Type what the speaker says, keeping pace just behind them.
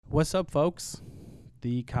What's up, folks?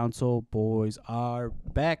 The Council Boys are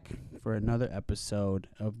back for another episode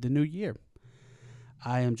of the new year.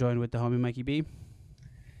 I am joined with the homie Mikey B.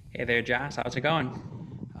 Hey there, Josh. How's it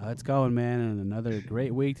going? It's going, man, and another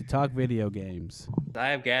great week to talk video games. I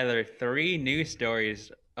have gathered three news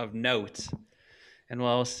stories of note, and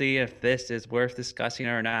we'll see if this is worth discussing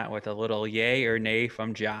or not with a little yay or nay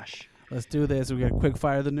from Josh. Let's do this. We got quick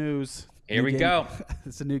fire the news. Here we go.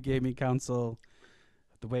 It's a new gaming council.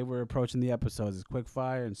 The way we're approaching the episodes is quick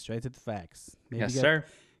fire and straight to the facts. Maybe Yes, sir.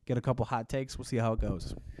 Get a couple hot takes. We'll see how it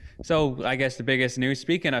goes. So I guess the biggest news,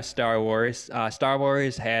 speaking of Star Wars, Star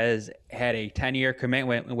Wars has had a 10-year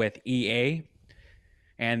commitment with EA,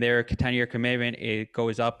 and their 10-year commitment it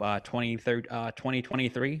goes up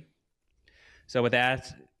 2023. So with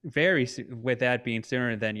that, with that being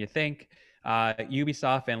sooner than you think,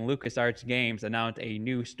 Ubisoft and LucasArts Games announced a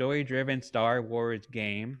new story-driven Star Wars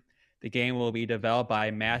game. The game will be developed by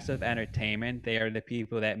Massive Entertainment. They are the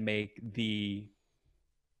people that make the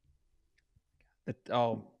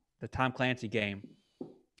Tom Clancy game.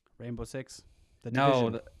 Rainbow Six.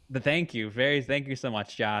 Thank you so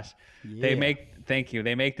much, Josh. Yeah. They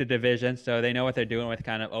make the Division, so they know what they're doing with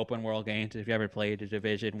kind of open world games. If you ever played the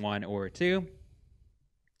Division 1 or 2.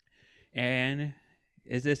 And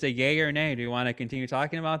is this a yay or nay? Do you want to continue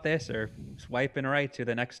talking about this or swiping right to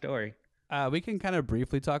the next story? We can kind of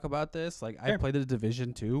briefly talk about this. Like, Sure. I played the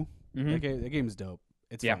Division 2. Mm-hmm. The game's dope.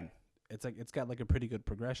 It's fun. It's got like a pretty good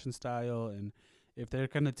progression style, and if they're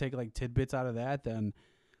gonna take like tidbits out of that, then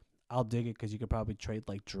I'll dig it because you could probably trade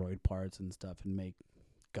like droid parts and stuff and make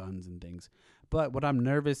guns and things. But what I'm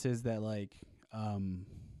nervous is that I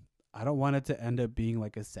don't want it to end up being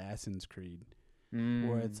like Assassin's Creed,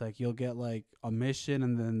 where it's like you'll get like a mission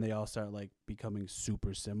and then they all start like becoming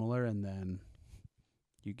super similar, and then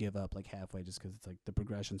you give up like halfway just because it's like the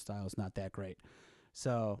progression style is not that great.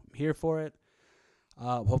 So I'm here for it.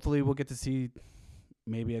 Hopefully we'll get to see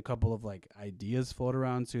maybe a couple of like ideas float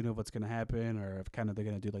around soon of what's going to happen, or if kind of they're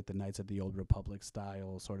going to do like the Knights of the Old Republic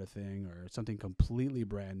style sort of thing, or something completely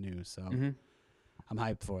brand new. So I'm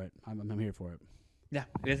hyped for it. I'm here for it. Yeah,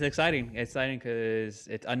 it's exciting. It's exciting because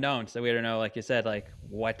it's unknown. So we don't know, like you said, like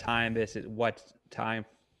what time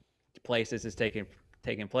place this is taking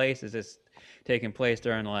place. Is this taking place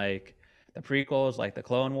during like the prequels, like the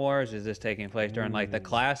Clone Wars? Is this taking place during like the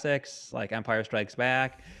classics, like Empire Strikes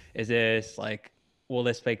Back? Is this like will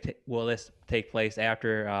this take place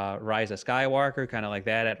after Rise of Skywalker, kind of like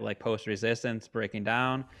that at like post Resistance breaking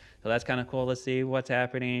down? So that's kind of cool to see what's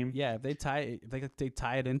happening. Yeah, if they tie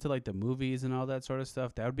it into like the movies and all that sort of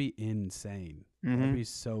stuff, that would be insane. That'd be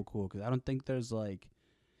so cool because I don't think there's like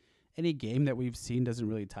any game that we've seen doesn't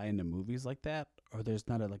really tie into movies like that, or there's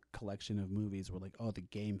not a like collection of movies where like, oh, the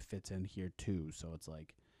game fits in here too. So it's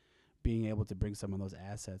like being able to bring some of those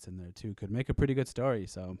assets in there too could make a pretty good story.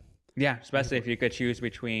 So yeah, especially if you could choose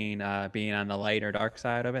between being on the light or dark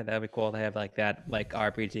side of it. That'd be cool to have like that like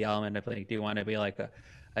RPG element of like, do you want to be like a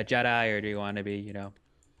Jedi, or do you want to be,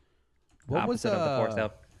 what was opposite of the Force?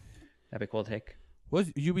 That'd be cool to take. What's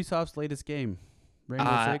Ubisoft's latest game?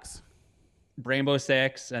 Rainbow Six? Rainbow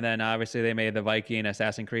Six, and then obviously they made the Viking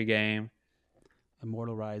Assassin's Creed game.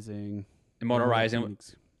 Immortal Rising. Yeah,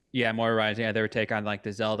 Immortal Rising. Yeah, they would take on like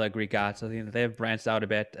the Zelda Greek gods. So they've branched out a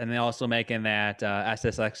bit, and they're also making that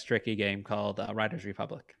SSX tricky game called Riders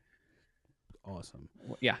Republic. Awesome.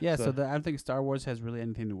 Yeah. So I don't think Star Wars has really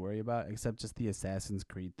anything to worry about except just the Assassin's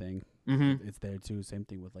Creed thing. It's there too. Same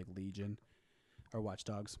thing with like Legion or Watch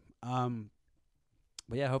Dogs. But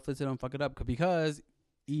yeah, hopefully they don't fuck it up because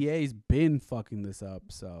EA's been fucking this up.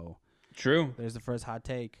 So true. There's the first hot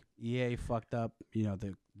take. EA fucked up,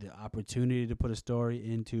 the opportunity to put a story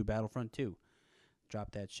into Battlefront 2.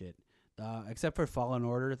 Drop that shit. Except for Fallen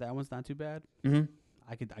Order, that one's not too bad.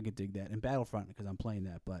 I could dig that. And Battlefront because I'm playing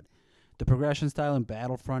that, but the progression style in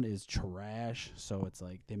Battlefront is trash. So it's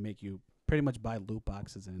like they make you pretty much buy loot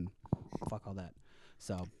boxes and fuck all that.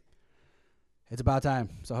 So it's about time.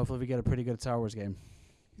 So hopefully we get a pretty good Star Wars game.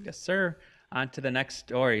 Yes, sir. On to the next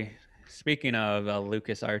story. Speaking of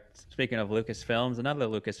Lucasfilms, another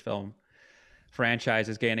Lucasfilm franchise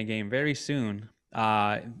is getting a game very soon.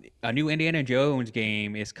 A new Indiana Jones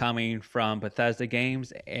game is coming from Bethesda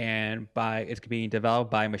Games, and it's being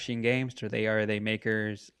developed by Machine Games. So they are the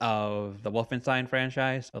makers of the Wolfenstein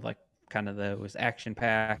franchise, of like kind of those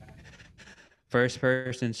action-packed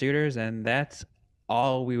first-person shooters, and that's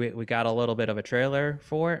all we got a little bit of a trailer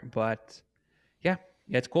for it, but yeah,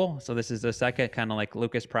 it's cool. So this is the second kind of like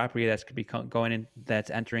Lucas property that's could be going in, that's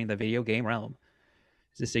entering the video game realm.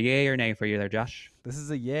 Is this a yay or nay for you there, Josh? This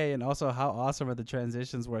is a yay, and also how awesome are the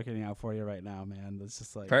transitions working out for you right now, man? It's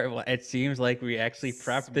just like It seems like we actually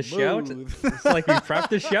prepped the smooth. show. It's like we prepped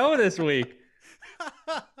the show this week.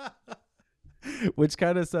 Which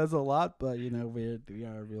kind of says a lot, but we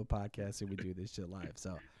are a real podcast and we do this shit live.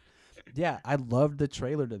 So yeah, I loved the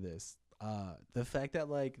trailer to this. The fact that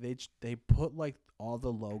like they put like all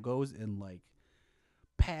the logos in like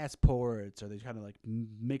passports, or they kind of like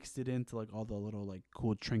mixed it into like all the little like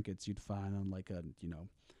cool trinkets you'd find on like a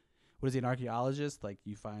what is he, an archaeologist? Like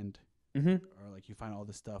you find or like you find all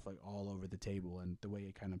this stuff like all over the table, and the way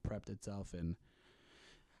it kind of prepped itself. And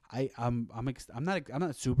I'm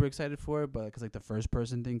not super excited for it, but because like the first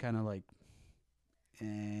person thing kind of like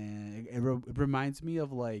it reminds me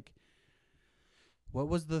of like, what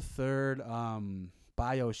was the third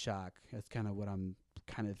BioShock? That's kind of what I'm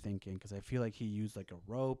kind of thinking, because I feel like he used like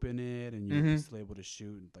a rope in it, and you were still able to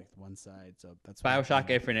shoot like one side. So that's BioShock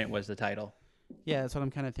Infinite was the title. Yeah, that's what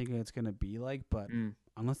I'm kind of thinking it's gonna be like. But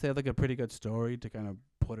unless they have like a pretty good story to kind of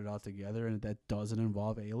put it all together, and that doesn't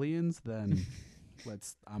involve aliens, then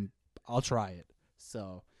I'll try it.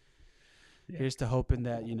 So here's to hoping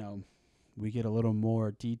that we get a little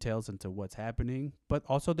more details into what's happening. But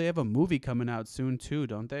also they have a movie coming out soon too,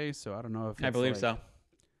 don't they? So I don't know if it's I believe like so.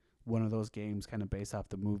 One of those games kind of based off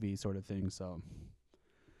the movie sort of thing. So,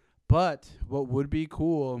 but what would be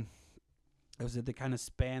cool is that they kind of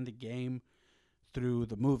span the game through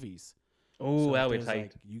the movies. Oh, so that would be tight.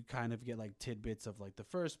 Like, you kind of get like tidbits of like the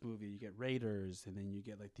first movie, you get Raiders, and then you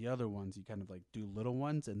get like the other ones. You kind of like do little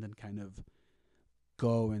ones, and then kind of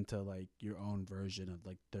go into like your own version of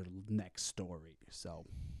like their next story. So,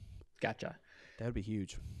 gotcha. That would be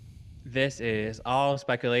huge. This is all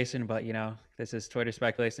speculation, but this is Twitter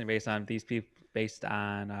speculation based on these people, based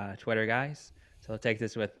on Twitter guys. So take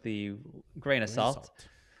this with the grain of salt.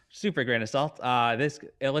 Super grain of salt.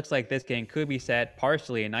 It looks like this game could be set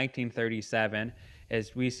partially in 1937,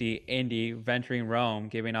 as we see Indy venturing Rome,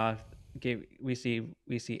 we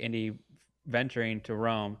see Indy venturing to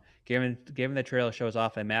Rome. Given the trailer shows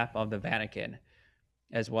off a map of the Vatican,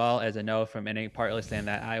 as well as a note from Indy partly saying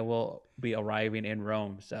that I will be arriving in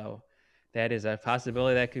Rome. So that is a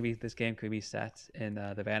possibility that this game could be set in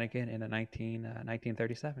the Vatican in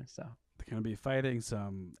 1937. So they're gonna be fighting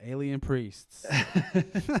some alien priests.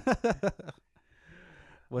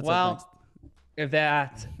 What's up next? If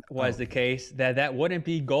that was the case, that wouldn't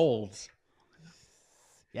be gold.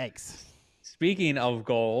 Yikes! Speaking of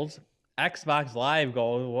gold, Xbox Live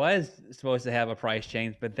Gold was supposed to have a price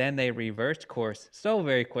change, but then they reversed course so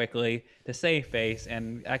very quickly to save face,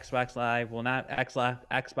 and Xbox Live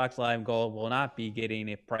Gold will not be getting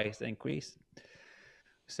a price increase.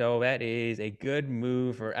 So that is a good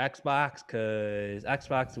move for Xbox, because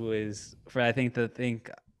Xbox was, I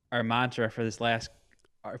think our mantra for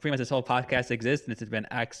pretty much this whole podcast existence has been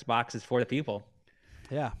Xbox is for the people.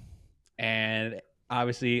 Yeah. And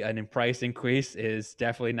obviously, a price increase is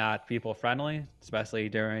definitely not people friendly, especially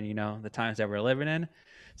during the times that we're living in.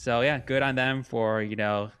 So yeah, good on them for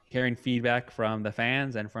hearing feedback from the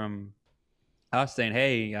fans and from us saying,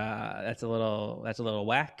 hey, that's a little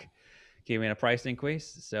whack, giving a price increase.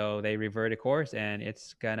 So they reverted course, and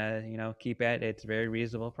it's gonna keep at its very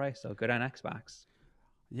reasonable price. So good on Xbox.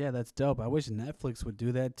 Yeah, that's dope. I wish Netflix would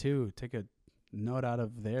do that too. Take a note out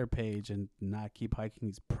of their page and not keep hiking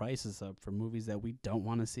these prices up for movies that we don't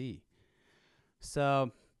want to see. So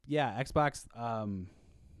yeah, Xbox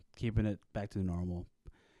keeping it back to normal,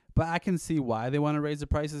 but I can see why they want to raise the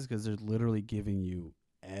prices, because they're literally giving you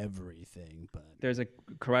everything. But there's a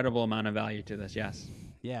credible amount of value to this. Yes.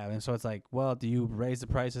 Yeah, and so it's like, well, do you raise the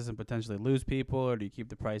prices and potentially lose people, or do you keep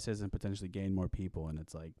the prices and potentially gain more people? And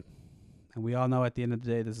it's like, and we all know at the end of the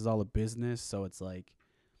day, this is all a business. So it's like,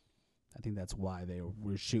 I think that's why they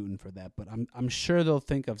were shooting for that. But I'm sure they'll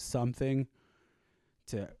think of something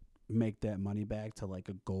to make that money back, to like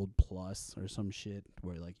a gold plus or some shit,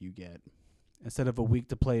 where like you get, instead of a week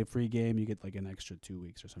to play a free game, you get like an extra 2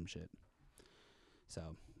 weeks or some shit. So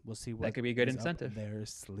we'll see what that could be a good incentive. Up their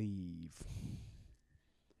sleeve.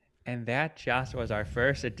 And that just was our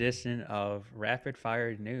first edition of Rapid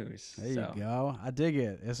Fire News. There you go. I dig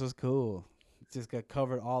it. This was cool. Just got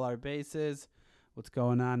covered all our bases. What's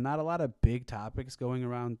going on? Not a lot of big topics going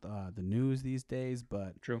around the news these days,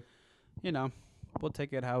 but true. We'll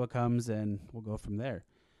take it how it comes, and we'll go from there.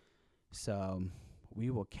 So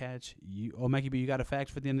we will catch you. Oh, Mikey B, you got a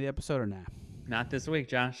fact for the end of the episode or not? Not this week,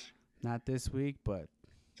 Josh. Not this week, but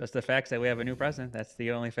just the facts that we have a new president. That's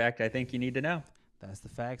the only fact I think you need to know. That's the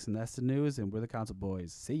facts, and that's the news, and we're the Council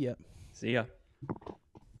Boys. See ya. See ya.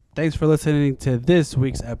 Thanks for listening to this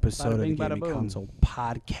week's episode of the Gaming Console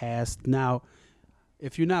Podcast. Now,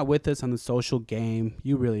 If you're not with us on the social game,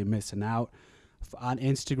 you really missing out. On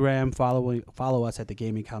Instagram, follow us at the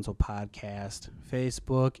Gaming Console Podcast.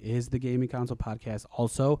 Facebook is the Gaming Console Podcast.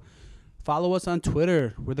 Also, follow us on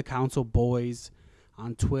Twitter. We're the Console Boys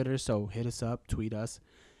on Twitter, so hit us up, tweet us.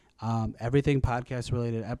 Everything podcast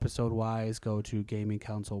related episode wise, go to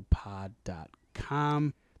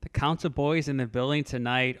gamingconsolepod.com. The Console Boys in the building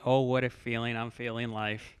tonight. Oh, what a feeling. I'm feeling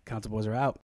life. Console Boys are out.